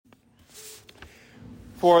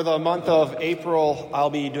For the month of April,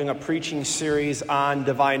 I'll be doing a preaching series on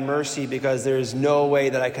divine mercy because there's no way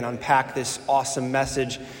that I can unpack this awesome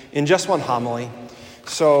message in just one homily.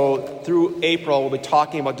 So through April, we'll be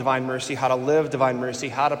talking about divine mercy, how to live divine mercy,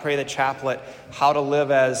 how to pray the chaplet, how to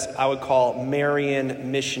live as I would call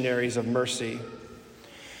Marian missionaries of mercy.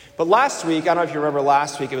 But last week, I don't know if you remember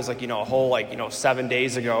last week, it was like, a whole 7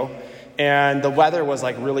 days ago, and the weather was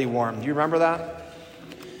really warm. Do you remember that?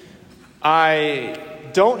 I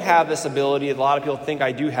don't have this ability. A lot of people think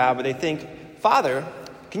I do have, but they think, Father,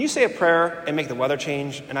 can you say a prayer and make the weather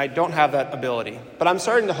change? And I don't have that ability. But I'm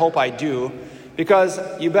starting to hope I do, because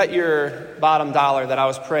you bet your bottom dollar that I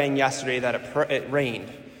was praying yesterday that it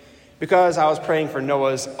rained. Because I was praying for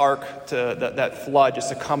Noah's ark, that flood, just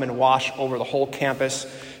to come and wash over the whole campus.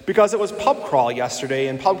 Because it was pub crawl yesterday,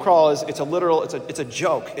 and pub crawl it's a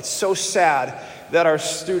joke. It's so sad that our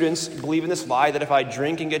students believe in this lie that if I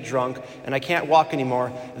drink and get drunk and I can't walk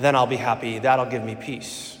anymore, then I'll be happy. That'll give me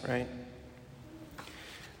peace, right?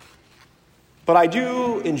 But I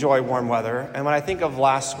do enjoy warm weather, and when I think of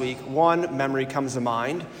last week, one memory comes to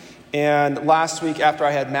mind. And last week, after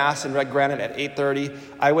I had Mass in Red Granite at 8:30,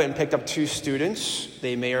 I went and picked up two students.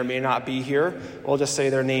 They may or may not be here. We'll just say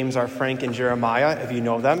their names are Frank and Jeremiah. If you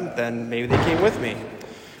know them, then maybe they came with me.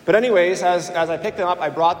 But anyways, as I picked them up, I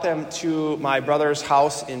brought them to my brother's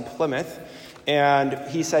house in Plymouth. And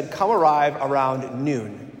he said, come arrive around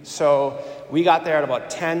noon. So we got there at about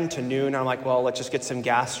 10 to noon. I'm like, well, let's just get some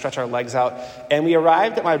gas, stretch our legs out. And we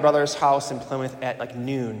arrived at my brother's house in Plymouth at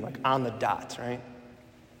noon, on the dot, right?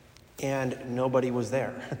 And nobody was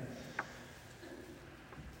there.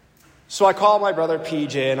 So I called my brother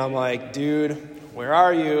PJ, and I'm like, dude, where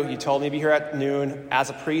are you? You told me to be here at noon. As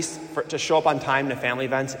a priest, to show up on time to family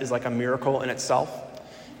events is like a miracle in itself,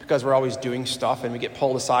 because we're always doing stuff, and we get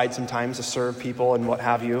pulled aside sometimes to serve people and what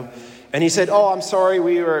have you. And he said, oh, I'm sorry,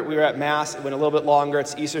 we were at Mass. It went a little bit longer.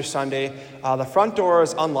 It's Easter Sunday. The front door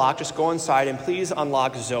is unlocked. Just go inside, and please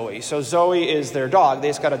unlock Zoe. So Zoe is their dog. They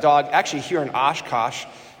just got a dog actually here in Oshkosh,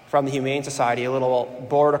 from the Humane Society, a little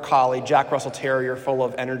Border Collie, Jack Russell Terrier, full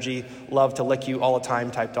of energy, love to lick you all the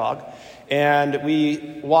time type dog. And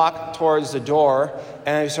we walk towards the door, and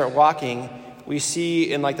as we start walking, we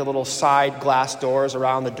see in the little side glass doors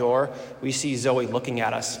around the door, we see Zoe looking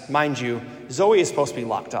at us. Mind you, Zoe is supposed to be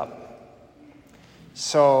locked up.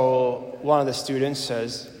 So one of the students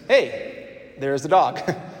says, hey, there's the dog.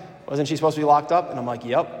 Wasn't she supposed to be locked up? And I'm like,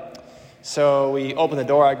 yep. So we open the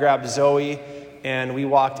door, I grabbed Zoe, and we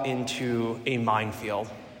walked into a minefield.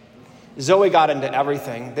 Zoe got into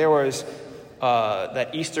everything. There was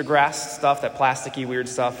that Easter grass stuff, that plasticky weird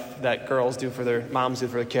stuff that girls do for their moms do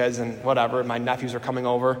for their kids and whatever. My nephews are coming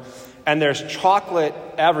over. And there's chocolate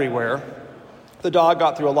everywhere. The dog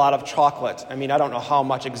got through a lot of chocolate. I don't know how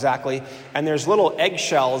much exactly. And there's little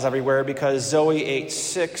eggshells everywhere because Zoe ate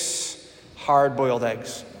 6 hard-boiled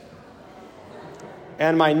eggs.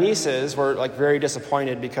 And my nieces were very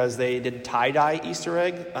disappointed because they did tie-dye Easter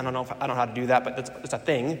egg. I don't know how to do that, but it's a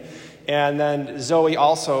thing. And then Zoe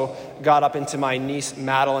also got up into my niece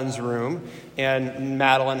Madeline's room, and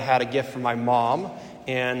Madeline had a gift from my mom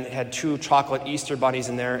and had 2 chocolate Easter bunnies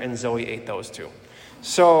in there, and Zoe ate those 2.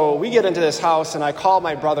 So we get into this house, and I call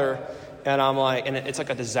my brother, and I'm like, and it's like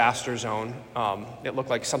a disaster zone. It looked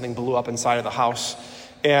like something blew up inside of the house.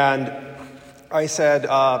 And I said,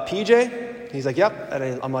 PJ? He's like, yep.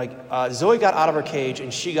 And I'm like, Zoe got out of her cage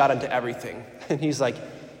and she got into everything. And he's like,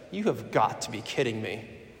 you have got to be kidding me.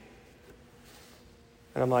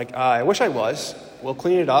 And I'm like, I wish I was. We'll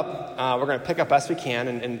clean it up. We're going to pick up best we can.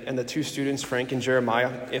 And the 2 students, Frank and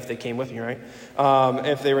Jeremiah, if they came with me, right?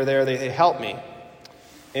 If they were there, they helped me.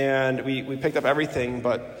 And we picked up everything,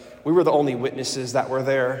 but we were the only witnesses that were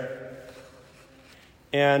there.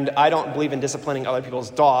 And I don't believe in disciplining other people's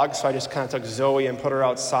dogs, so I just kind of took Zoe and put her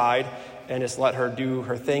outside and just let her do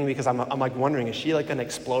her thing, because I'm wondering, is she going to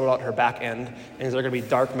explode out her back end? And is there going to be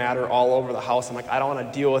dark matter all over the house? I'm like, I don't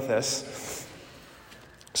want to deal with this.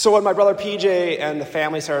 So when my brother PJ and the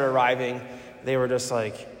family started arriving, they were just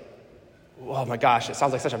like, oh my gosh, it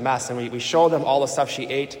sounds like such a mess. And we showed them all the stuff she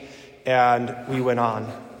ate, and we went on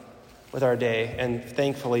with our day. And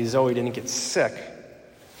thankfully, Zoe didn't get sick.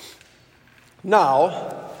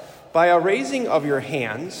 Now, by a raising of your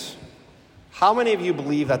hands, how many of you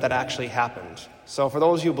believe that actually happened? So for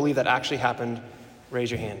those who believe that actually happened,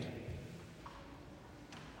 raise your hand.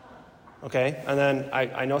 Okay, and then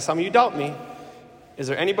I know some of you doubt me. Is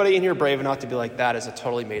there anybody in here brave enough to be like, that is a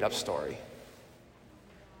totally made-up story?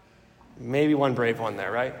 Maybe one brave one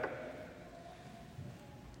there, right?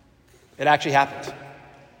 It actually happened.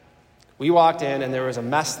 We walked in and there was a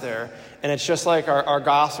mess there. And it's just like our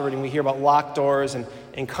gospel reading. We hear about locked doors and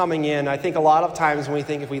and coming in. I think a lot of times when we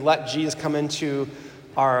think if we let Jesus come into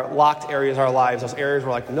our locked areas of our lives, those areas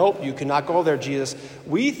we're like, nope, you cannot go there, Jesus.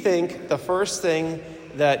 We think the first thing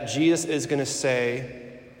that Jesus is going to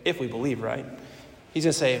say, if we believe, right? He's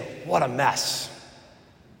going to say, what a mess.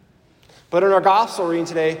 But in our gospel reading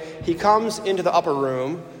today, he comes into the upper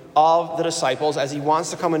room of the disciples as he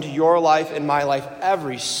wants to come into your life and my life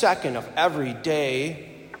every second of every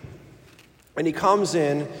day. And he comes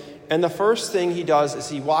in, and the first thing he does is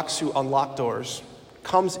he walks through unlocked doors,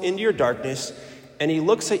 comes into your darkness, and he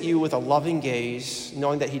looks at you with a loving gaze,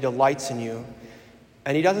 knowing that he delights in you.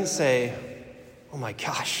 And he doesn't say, oh my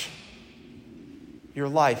gosh, your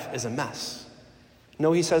life is a mess.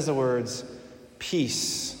 No, he says the words,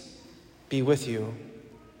 peace be with you.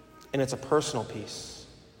 And it's a personal peace.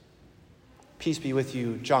 Peace be with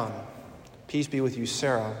you, John. Peace be with you,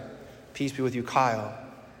 Sarah. Peace be with you, Kyle.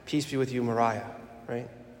 Peace be with you, Mariah, right?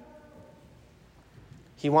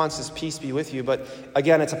 He wants his peace be with you, but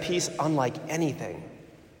again, it's a peace unlike anything.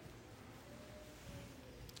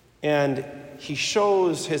 And he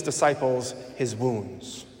shows his disciples his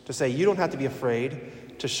wounds to say, you don't have to be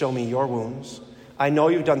afraid to show me your wounds. I know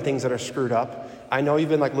you've done things that are screwed up. I know you've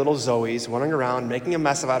been like little Zoes running around, making a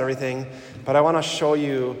mess about everything, but I want to show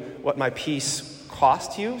you what my peace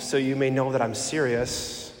cost you so you may know that I'm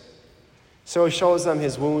serious. So he shows them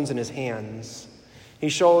his wounds in his hands. He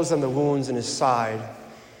shows them the wounds in his side.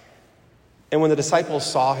 And when the disciples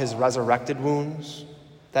saw his resurrected wounds,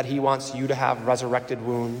 that he wants you to have resurrected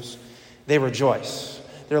wounds, they rejoice.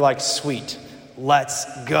 They're like, sweet, let's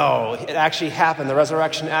go. It actually happened. The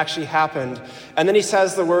resurrection actually happened. And then he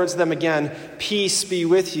says the words to them again, peace be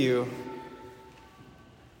with you.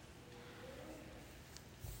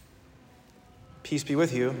 Peace be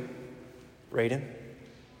with you, Raiden.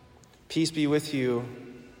 Peace be with you,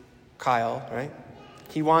 Kyle, right?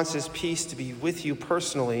 He wants his peace to be with you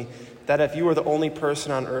personally, that if you were the only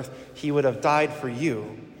person on earth, he would have died for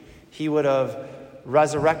you. He would have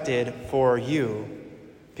resurrected for you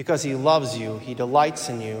because he loves you. He delights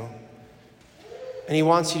in you. And he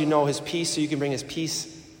wants you to know his peace so you can bring his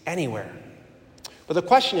peace anywhere. But the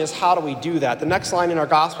question is, how do we do that? The next line in our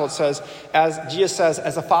gospel, it says, as Jesus says,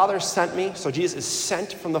 as the Father sent me, so Jesus is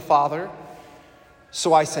sent from the Father,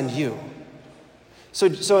 so I send you.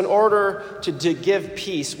 So in order to give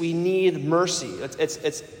peace, we need mercy.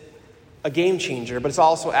 It's a game changer, but it's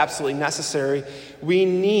also absolutely necessary. We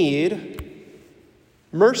need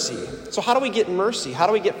mercy. So how do we get mercy? How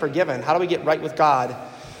do we get forgiven? How do we get right with God?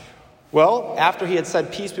 Well, after he had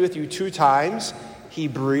said, peace be with you 2 times, he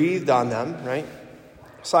breathed on them, right?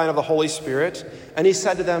 Sign of the Holy Spirit. And he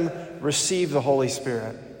said to them, receive the Holy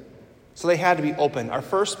Spirit. So they had to be open. Our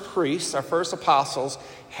first priests, our first apostles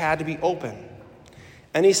had to be open.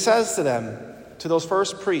 And he says to them, to those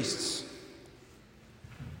first priests,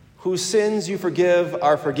 whose sins you forgive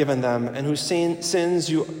are forgiven them, and whose sins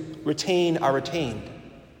you retain are retained.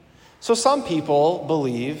 So some people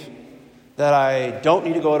believe that I don't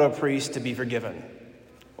need to go to a priest to be forgiven.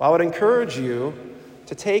 Well, I would encourage you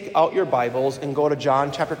to take out your Bibles and go to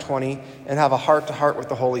John chapter 20 and have a heart-to-heart with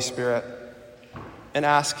the Holy Spirit and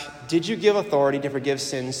ask, did you give authority to forgive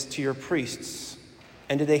sins to your priests?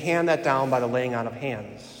 And did they hand that down by the laying on of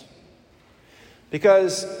hands?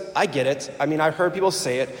 Because I get it. I mean, I've heard people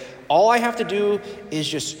say it. All I have to do is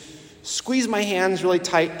just squeeze my hands really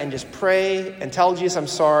tight and just pray and tell Jesus I'm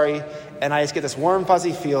sorry. And I just get this warm,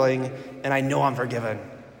 fuzzy feeling, and I know I'm forgiven.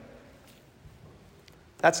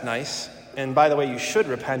 That's nice. And by the way, you should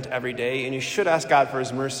repent every day, and you should ask God for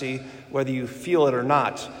his mercy, whether you feel it or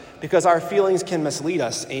not. Because our feelings can mislead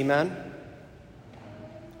us. Amen?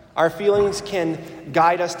 Our feelings can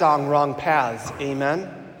guide us down wrong paths.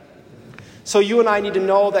 Amen? So you and I need to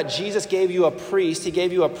know that Jesus gave you a priest. He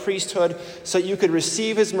gave you a priesthood so you could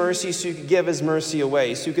receive his mercy, so you could give his mercy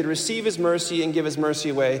away. So you could receive his mercy and give his mercy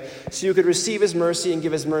away. So you could receive his mercy and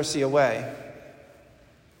give his mercy away.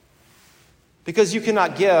 Because you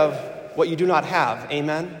cannot give what you do not have.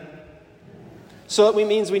 Amen? So that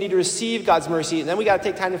means we need to receive God's mercy, and then we got to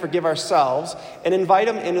take time to forgive ourselves and invite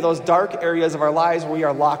him into those dark areas of our lives where we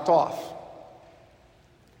are locked off.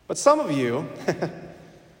 But some of you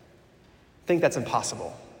think that's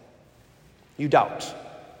impossible. You doubt.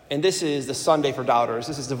 And this is the Sunday for doubters.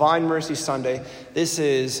 This is Divine Mercy Sunday. This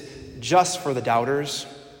is just for the doubters.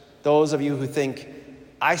 Those of you who think,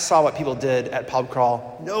 I saw what people did at pub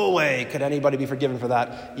crawl. No way could anybody be forgiven for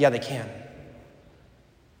that. Yeah, they can.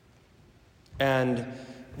 And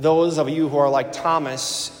those of you who are like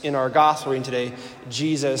Thomas in our gospel reading today,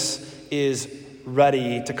 Jesus is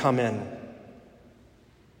ready to come in.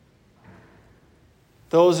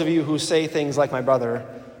 Those of you who say things like my brother,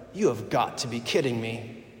 you have got to be kidding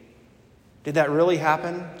me. Did that really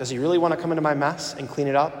happen? Does he really want to come into my mess and clean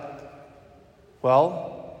it up?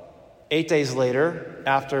 Well, 8 days later,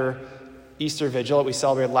 after Easter Vigil that we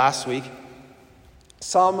celebrated last week,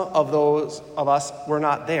 some of those of us were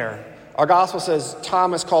not there. Our gospel says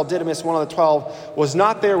Thomas, called Didymus, one of the 12, was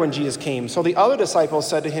not there when Jesus came. So the other disciples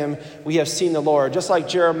said to him, we have seen the Lord. Just like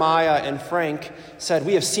Jeremiah and Frank said,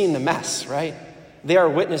 we have seen the mess, right? They are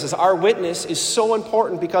witnesses. Our witness is so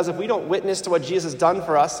important because if we don't witness to what Jesus has done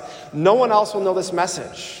for us, no one else will know this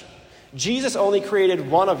message. Jesus only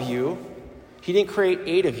created one of you. He didn't create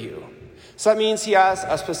 8 of you. So that means he has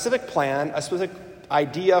a specific plan, a specific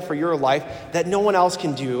idea for your life that no one else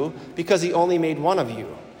can do because he only made one of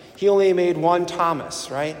you. He only made one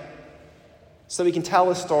Thomas, right? So we can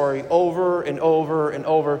tell a story over and over and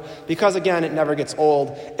over because, again, it never gets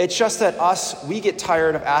old. It's just that we get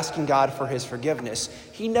tired of asking God for his forgiveness.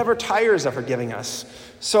 He never tires of forgiving us.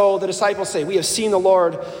 So the disciples say, we have seen the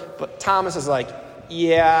Lord, but Thomas is like,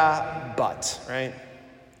 yeah, but, right?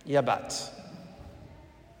 Yeah, but.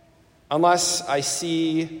 Unless I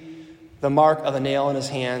see the mark of the nail in his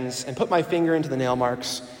hands and put my finger into the nail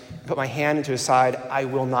marks, put my hand into his side, I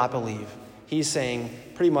will not believe. He's saying,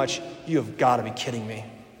 pretty much, you have got to be kidding me.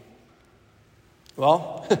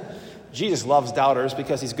 Well, Jesus loves doubters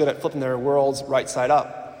because he's good at flipping their worlds right side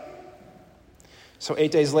up. So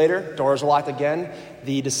 8 days later, doors are locked again.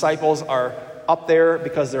 The disciples are up there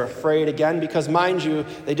because they're afraid again, because mind you,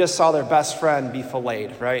 they just saw their best friend be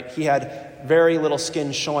filleted, right? He had very little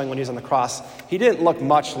skin showing when he was on the cross. He didn't look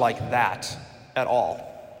much like that at all.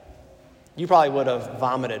 You probably would have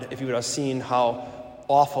vomited if you would have seen how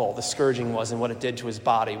awful the scourging was and what it did to his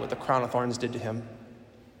body, what the crown of thorns did to him.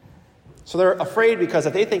 So they're afraid because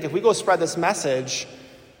if they think if we go spread this message,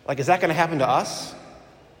 is that going to happen to us?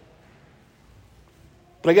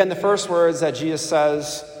 But again, the first words that Jesus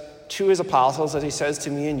says to his apostles, as he says to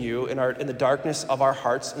me and you, in the darkness of our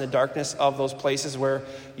hearts, in the darkness of those places where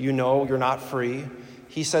you know you're not free,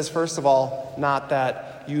 he says, first of all, not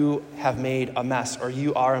that you have made a mess or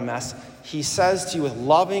you are a mess. He says to you with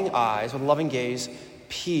loving eyes, with loving gaze,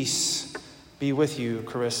 peace be with you,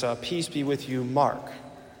 Carissa. Peace be with you, Mark.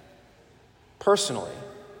 Personally,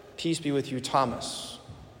 peace be with you, Thomas.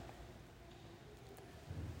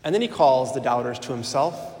 And then he calls the doubters to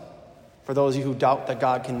himself. For those of you who doubt that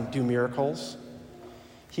God can do miracles,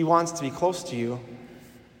 he wants to be close to you.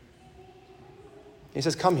 He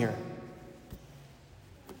says, come here.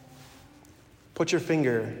 Put your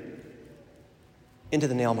finger into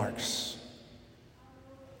the nail marks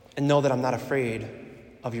and know that I'm not afraid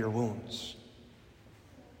of your wounds.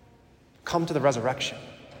 Come to the resurrection.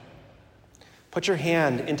 Put your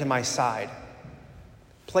hand into my side.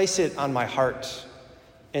 Place it on my heart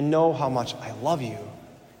and know how much I love you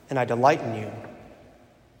and I delight in you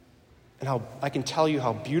and how I can tell you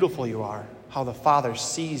how beautiful you are, how the Father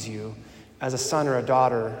sees you as a son or a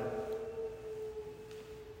daughter.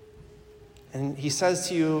 And he says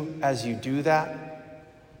to you, as you do that,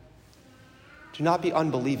 do not be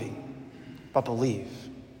unbelieving, but believe.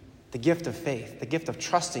 The gift of faith, the gift of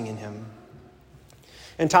trusting in him.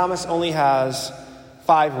 And Thomas only has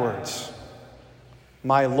 5 words.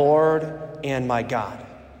 My Lord and my God.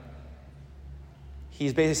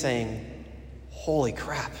 He's basically saying, holy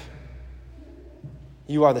crap.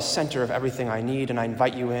 You are the center of everything I need, and I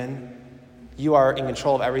invite you in. You are in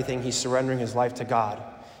control of everything. He's surrendering his life to God.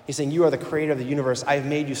 He's saying, you are the creator of the universe. I have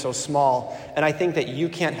made you so small, and I think that you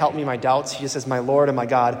can't help me in my doubts. He just says, my Lord and my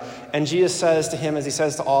God. And Jesus says to him, as he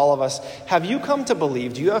says to all of us, have you come to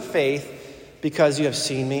believe? Do you have faith because you have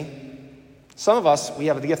seen me? Some of us, we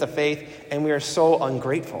have the gift of faith, and we are so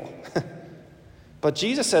ungrateful. But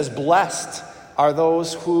Jesus says, blessed are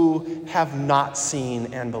those who have not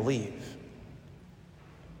seen and believe.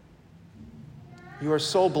 You are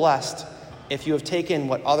so blessed if you have taken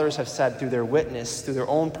what others have said through their witness, through their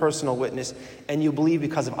own personal witness, and you believe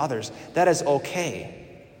because of others. That is okay.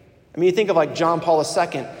 I mean, you think of like John Paul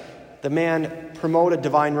II, the man promoted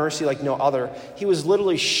divine mercy like no other. He was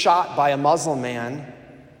literally shot by a Muslim man,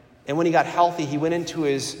 and when he got healthy, he went into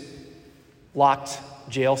his locked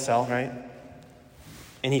jail cell, right?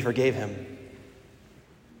 And he forgave him.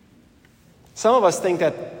 Some of us think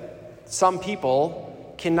that some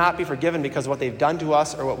people cannot be forgiven because of what they've done to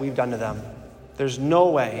us or what we've done to them. There's no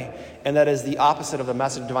way, and that is the opposite of the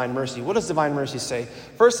message of divine mercy. What does divine mercy say?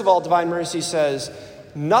 First of all, divine mercy says,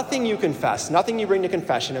 nothing you confess, nothing you bring to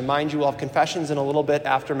confession, and mind you, we'll have confessions in a little bit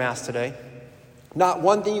after Mass today. Not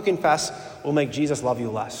one thing you confess will make Jesus love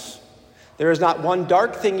you less. There is not one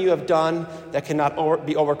dark thing you have done that cannot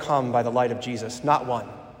be overcome by the light of Jesus. Not one.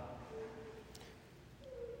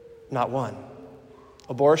 Not one.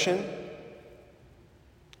 Abortion,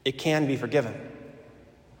 it can be forgiven.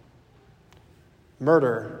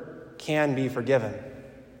 Murder can be forgiven.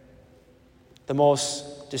 The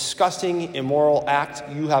most disgusting, immoral act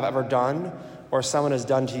you have ever done or someone has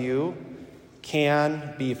done to you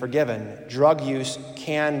can be forgiven. Drug use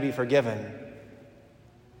can be forgiven.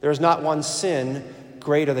 There is not one sin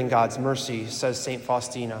greater than God's mercy, says St.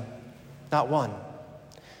 Faustina. Not one.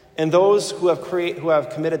 And those who have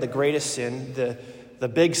committed the greatest sin, the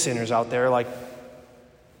big sinners out there, like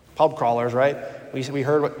pub crawlers, right?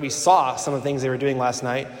 We saw some of the things they were doing last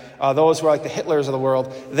night. Those who are like the Hitlers of the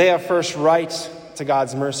world, they have first right to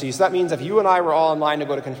God's mercy. So that means if you and I were all in line to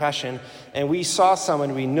go to confession and we saw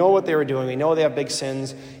someone, we know what they were doing, we know they have big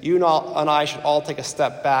sins, you and I should all take a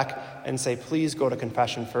step back and say, please go to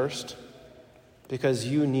confession first because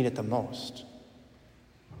you need it the most.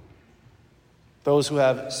 Those who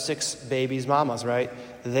have 6 babies, mamas, right?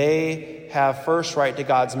 They have first right to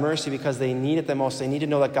God's mercy because they need it the most. They need to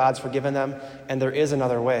know that God's forgiven them and there is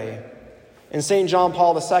another way. And St. John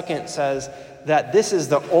Paul II says that this is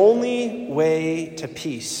the only way to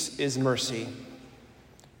peace is mercy.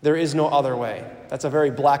 There is no other way. That's a very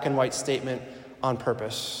black and white statement on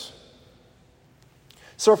purpose.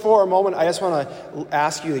 So for a moment, I just want to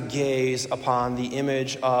ask you to gaze upon the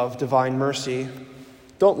image of divine mercy.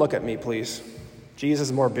 Don't look at me, please. Jesus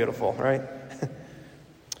is more beautiful, right?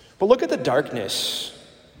 But look at the darkness.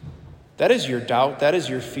 That is your doubt. That is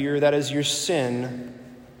your fear. That is your sin.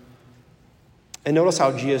 And notice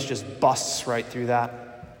how Jesus just busts right through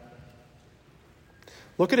that.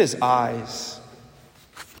 Look at his eyes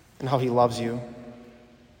and how he loves you.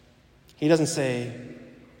 He doesn't say,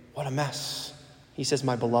 what a mess. He says,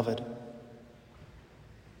 my beloved,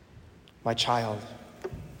 my child.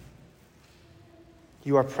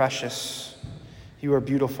 You are precious. You are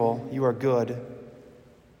beautiful. You are good.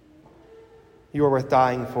 You are worth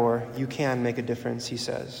dying for. You can make a difference, he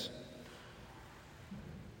says.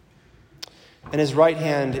 And his right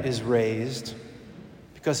hand is raised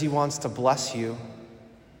because he wants to bless you.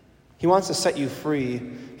 He wants to set you free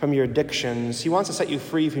from your addictions. He wants to set you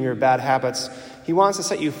free from your bad habits. He wants to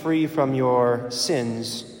set you free from your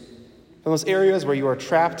sins, from those areas where you are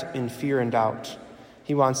trapped in fear and doubt.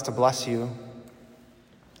 He wants to bless you.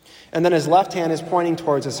 And then his left hand is pointing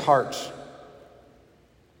towards his heart,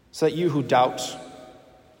 so that you who doubt,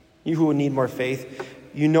 you who need more faith,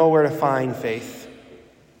 you know where to find faith.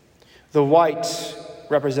 The white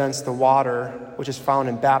represents the water which is found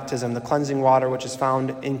in baptism, the cleansing water which is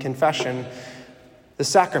found in confession, the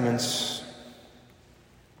sacraments,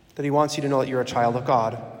 that he wants you to know that you're a child of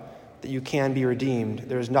God, that you can be redeemed.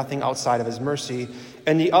 There is nothing outside of his mercy.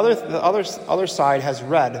 And the other side has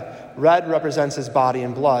red. Red represents his body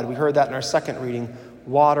and blood. We heard that in our second reading,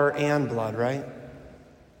 water and blood, right?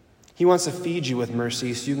 He wants to feed you with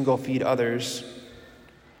mercy so you can go feed others.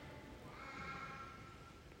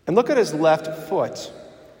 And look at his left foot.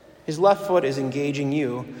 His left foot is engaging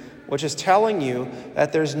you, which is telling you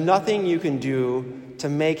that there's nothing you can do to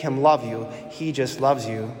make him love you. He just loves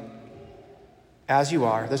you as you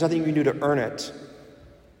are. There's nothing you can do to earn it.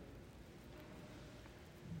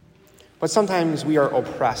 But sometimes we are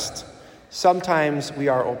oppressed. Sometimes we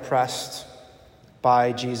are oppressed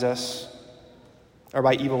by Jesus, or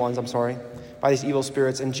by evil ones, by these evil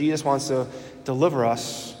spirits. And Jesus wants to deliver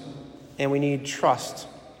us, and we need trust.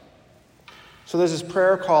 So there's this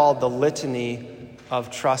prayer called the Litany of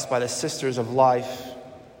Trust by the Sisters of Life.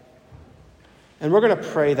 And we're going to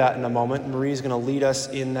pray that in a moment. Marie's going to lead us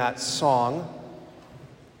in that song.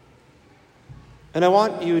 And I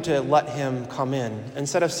want you to let him come in.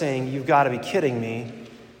 Instead of saying, you've got to be kidding me,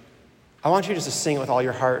 I want you just to sing it with all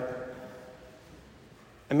your heart.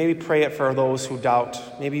 And maybe pray it for those who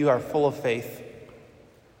doubt. Maybe you are full of faith.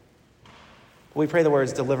 We pray the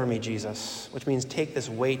words, deliver me, Jesus, which means take this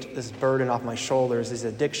weight, this burden off my shoulders, these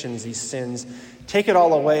addictions, these sins. Take it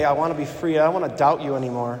all away. I want to be free. I don't want to doubt you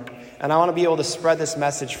anymore. And I want to be able to spread this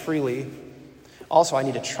message freely. Also, I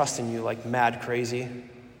need to trust in you like mad crazy.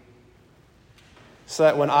 So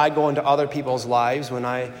that when I go into other people's lives,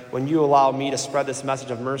 when you allow me to spread this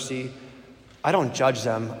message of mercy, I don't judge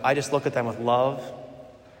them. I just look at them with love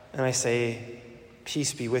and I say,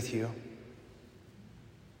 peace be with you.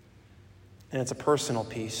 And it's a personal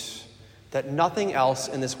peace that nothing else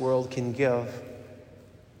in this world can give.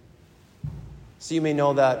 So you may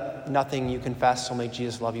know that nothing you confess will make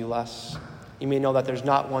Jesus love you less. You may know that there's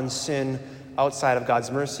not one sin outside of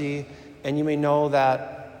God's mercy. And you may know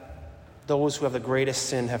that those who have the greatest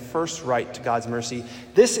sin have first right to God's mercy.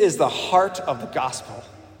 This is the heart of the gospel.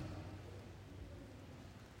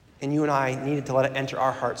 And you and I needed to let it enter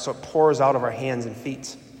our hearts so it pours out of our hands and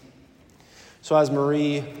feet. So as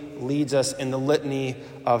Marie leads us in the litany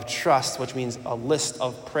of trust, which means a list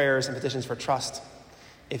of prayers and petitions for trust,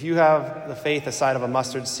 if you have the faith the size of a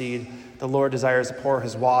mustard seed, the Lord desires to pour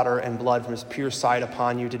his water and blood from his pure side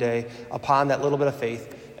upon you today, upon that little bit of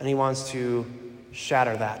faith, and he wants to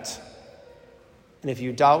shatter that. And if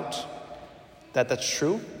you doubt that that's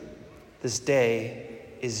true, this day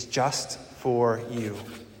is just for you.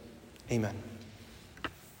 Amen.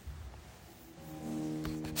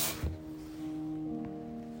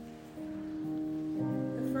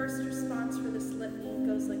 The first response for this litany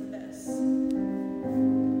goes like this.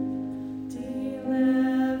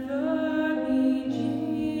 Deliver me,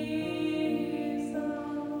 Jesus.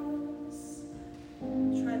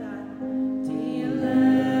 Try that.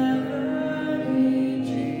 Deliver me,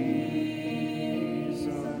 Jesus,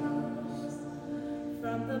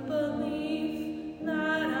 from the belief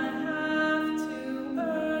that I have to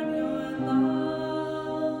earn your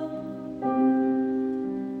love.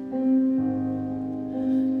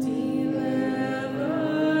 Deliver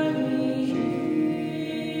me,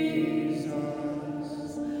 Jesus,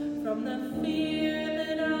 from the fear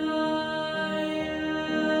that I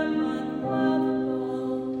am unlovable.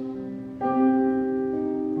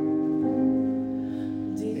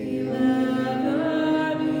 Deliver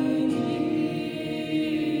me,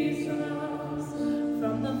 Jesus,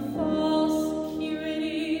 from the false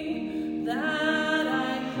security that I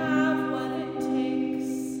have what it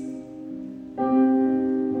takes.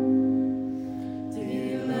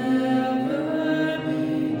 Deliver me,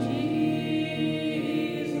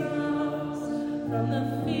 Jesus, from the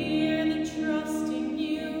fear that trusting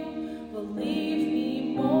you will leave me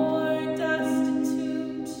more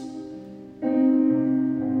destitute.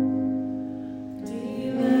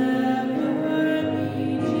 Deliver me,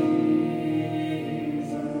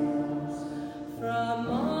 Jesus, from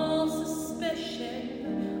all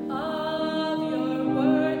suspicion of your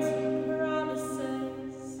words and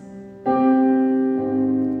promises.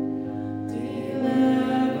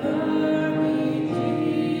 Deliver me,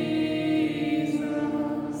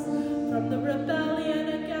 Jesus, from the rebellion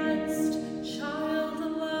against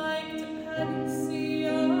childlike dependency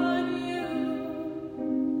on you.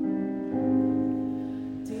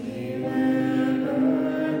 Deliver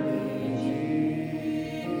me,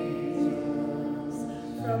 Jesus,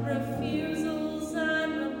 from refusals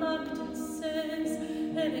and reluctances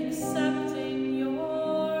in accepting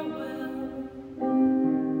your will.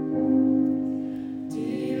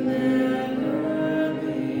 Deliver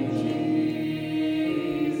me,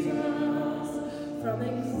 Jesus, from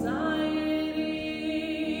anxiety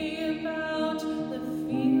about the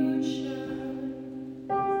future.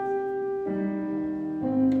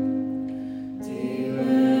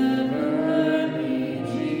 Deliver me,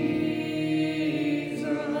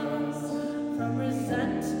 Jesus, from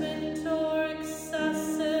resentment or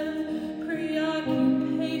excessive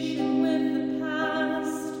preoccupation with the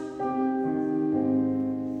past.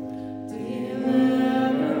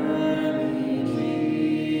 Deliver me,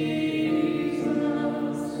 Jesus,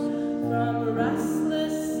 from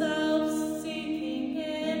restless self-seeking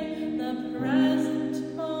in the present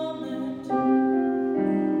moment.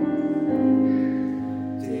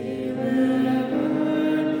 Deliver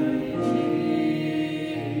me,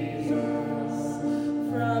 Jesus,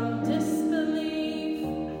 from disbelief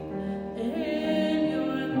in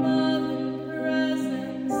your love and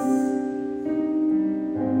presence.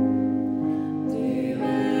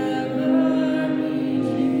 Deliver me,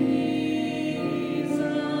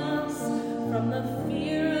 Jesus, from the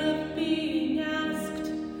fear of being asked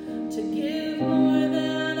to give more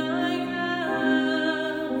than I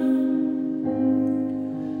have.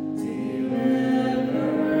 Deliver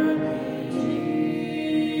me,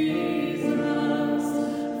 Jesus,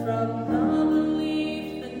 from the belief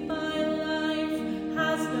that my life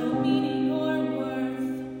has no meaning or worth.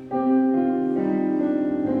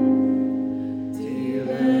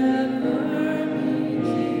 Deliver me,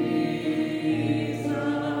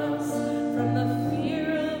 Jesus, from the fear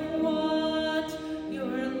of what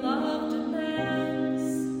your love demands.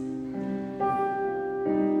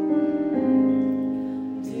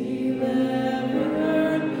 Deliver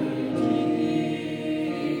me,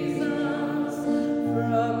 Jesus,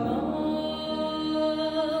 from all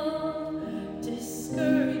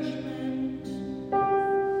discouragement.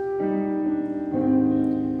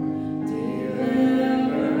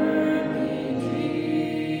 Deliver me,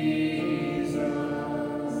 Jesus.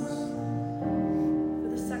 For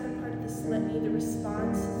the second part of this litany, the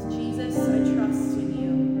response is, Jesus, I trust in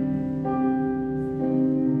you.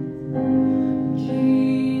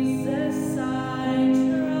 Jesus, I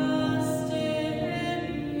trust in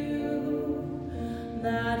you,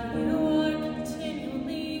 that you are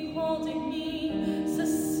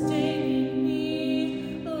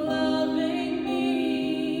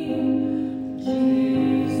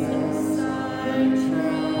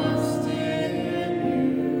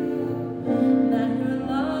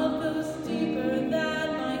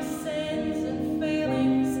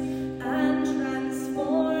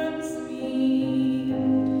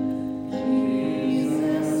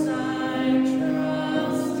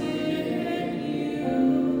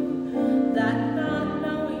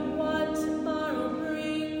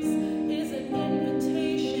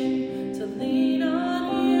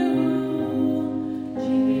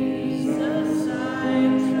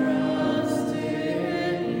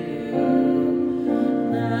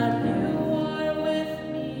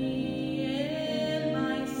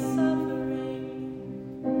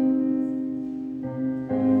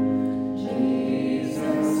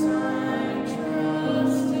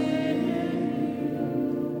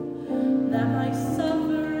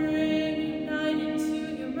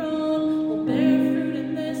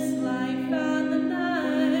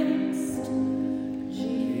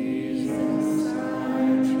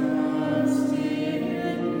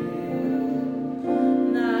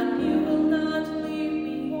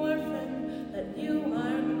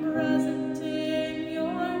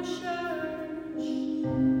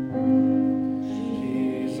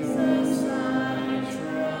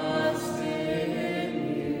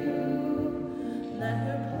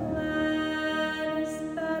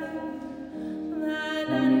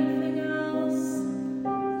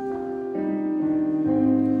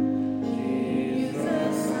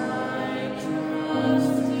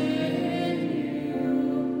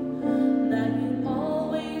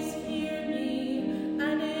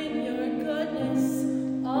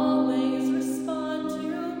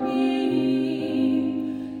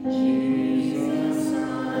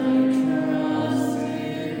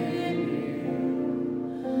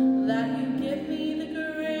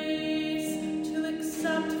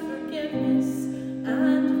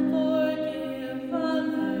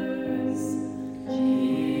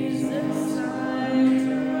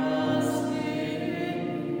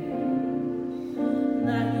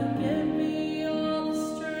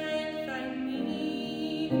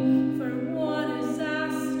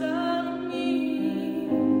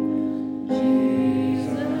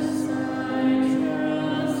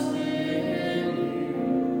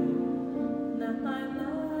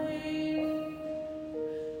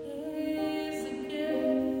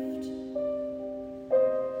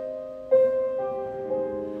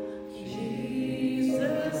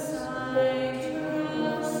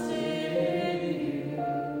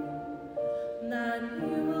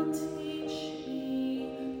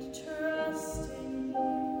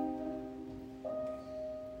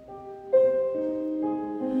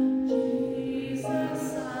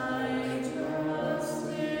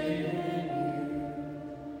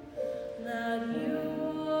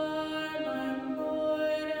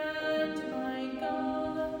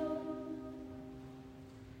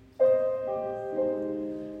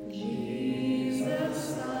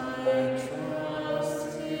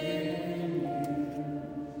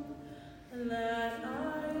that